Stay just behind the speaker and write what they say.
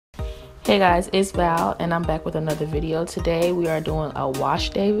Hey guys, it's Val and I'm back with another video. Today we are doing a wash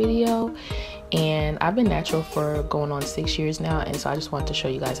day video, and I've been natural for going on 6 years now, and so I just wanted to show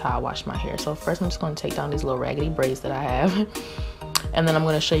you guys how I wash my hair. So first I'm just going to take down these little raggedy braids that I have and then I'm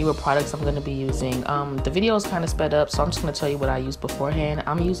going to show you what products I'm going to be using. The video is kind of sped up, so I'm just going to tell you what I used beforehand.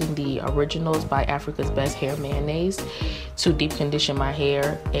 I'm using the Originals by Africa's Best Hair Mayonnaise to deep condition my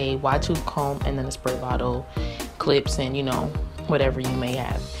hair, a wide tooth comb, and then a spray bottle, clips, and whatever you may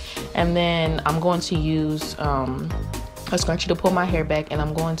have. And then I'm going to use a scrunchie to pull my hair back, and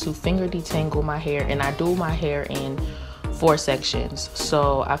I'm going to finger detangle my hair, and I do my hair in 4 sections.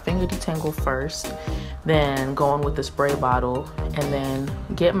 So I finger detangle first, then go in with the spray bottle, and then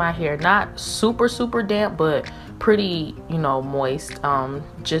get my hair not super damp but pretty moist.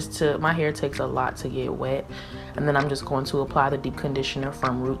 My hair takes a lot to get wet, and then I'm just going to apply the deep conditioner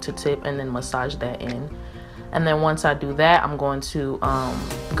from root to tip and then massage that in. And then once I do that, I'm going to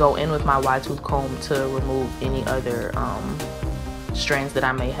go in with my wide tooth comb to remove any other strands that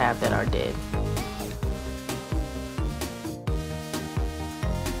I may have that are dead.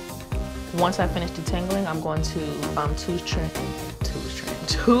 Once I finish detangling, I'm going to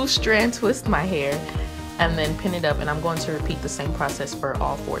two strand twist my hair and then pin it up, and I'm going to repeat the same process for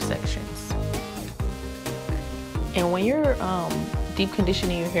all 4 sections. And when you're deep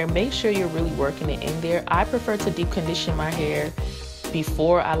conditioning your hair, make sure you're really working it in there. I prefer to deep condition my hair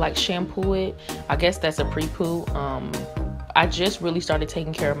before I shampoo it. I guess that's a pre-poo. I just really started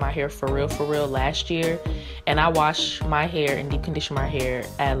taking care of my hair for real last year, and I wash my hair and deep condition my hair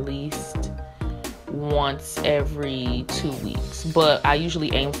at least once every 2 weeks, but I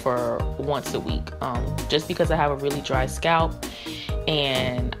usually aim for once a week, just because I have a really dry scalp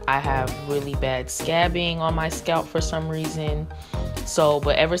and I have really bad scabbing on my scalp for some reason.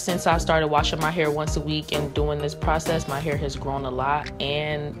 But ever since I started washing my hair once a week and doing this process, my hair has grown a lot,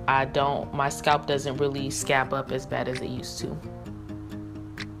 and my scalp doesn't really scab up as bad as it used to.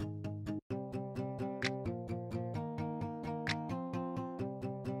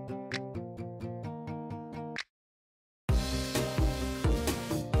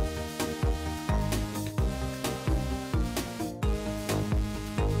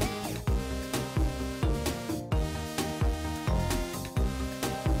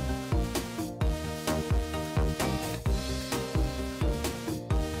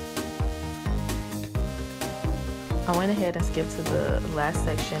 I went ahead and skipped to the last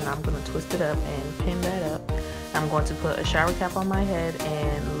section. I'm going to twist it up and pin that up. I'm going to put a shower cap on my head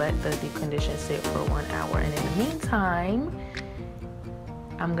and let the deep condition sit for 1 hour. And in the meantime,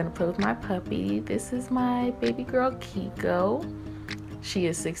 I'm going to play with my puppy. This is my baby girl, Kiko. She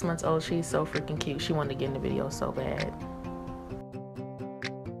is 6 months old. She's so freaking cute. She wanted to get in the video so bad.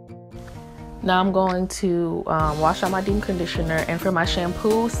 Now I'm going to wash out my deep conditioner, and for my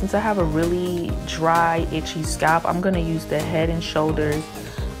shampoo, since I have a really dry, itchy scalp, I'm going to use the Head and Shoulders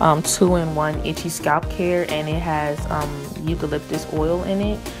 2-in-1 Itchy Scalp Care, and it has eucalyptus oil in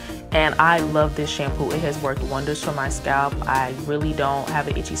it, and I love this shampoo. It has worked wonders for my scalp. I really don't have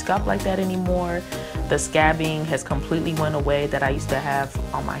an itchy scalp like that anymore. The scabbing has completely went away that I used to have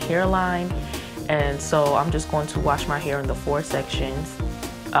on my hairline, and so I'm just going to wash my hair in the 4 sections.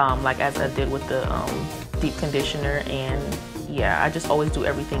 Like as I did with the deep conditioner, and yeah, I just always do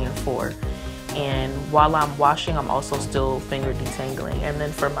everything in 4. And while I'm washing, I'm also still finger detangling. And then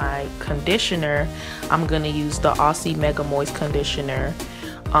for my conditioner, I'm gonna use the Aussie Mega Moist Conditioner.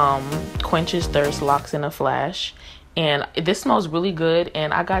 Quenches thirst, locks in a flash, and this smells really good.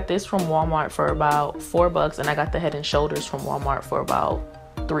 And I got this from Walmart for about $4, and I got the Head and Shoulders from Walmart for about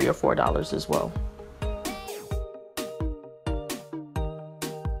 $3 or $4 as well.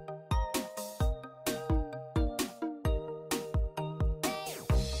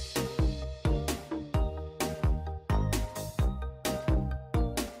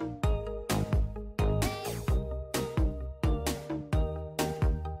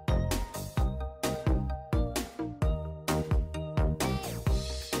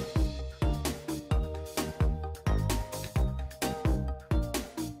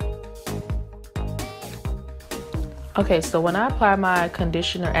 Okay, so when I apply my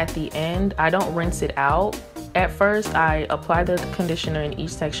conditioner at the end, I don't rinse it out. At first, I apply the conditioner in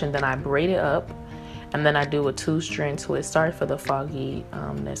each section, then I braid it up, and then I do a 2-strand twist. Sorry for the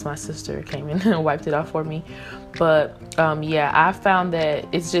fogginess. My sister came in and wiped it off for me. But yeah, I found that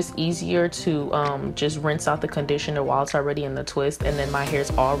it's just easier to just rinse out the conditioner while it's already in the twist, and then my hair's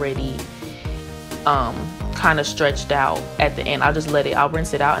already kind of stretched out at the end. I'll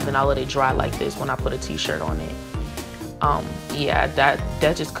rinse it out, and then I'll let it dry like this when I put a t-shirt on it. Yeah,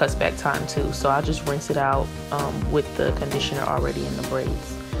 that just cuts back time too. So I'll just rinse it out with the conditioner already in the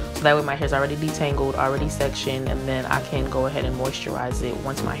braids. So that way my hair is already detangled, already sectioned, and then I can go ahead and moisturize it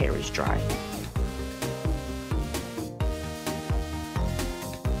once my hair is dry.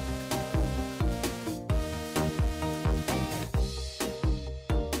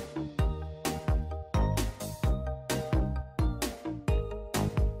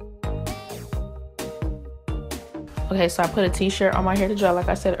 Okay, so I put a t-shirt on my hair to dry like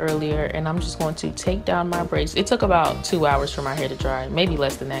I said earlier, and I'm just going to take down my braids. It took about 2 hours for my hair to dry, maybe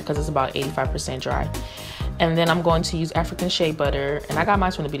less than that because it's about 85% dry. And then I'm going to use African shea butter, and I got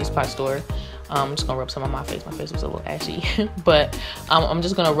mine from the beauty supply store. I'm just gonna rub some on my face. My face was a little ashy, but I'm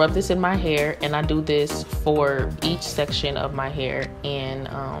just gonna rub this in my hair, and I do this for each section of my hair, and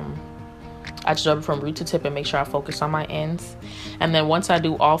I just rub it from root to tip and make sure I focus on my ends. And then once I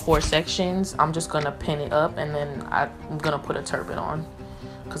do all 4 sections, I'm just gonna pin it up, and then I'm gonna put a turban on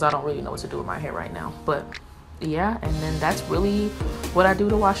because I don't really know what to do with my hair right now. But yeah, and then that's really what I do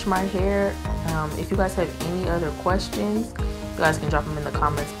to wash my hair. If you guys have any other questions, you guys can drop them in the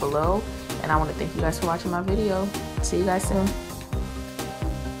comments below. And I want to thank you guys for watching my video. See you guys soon.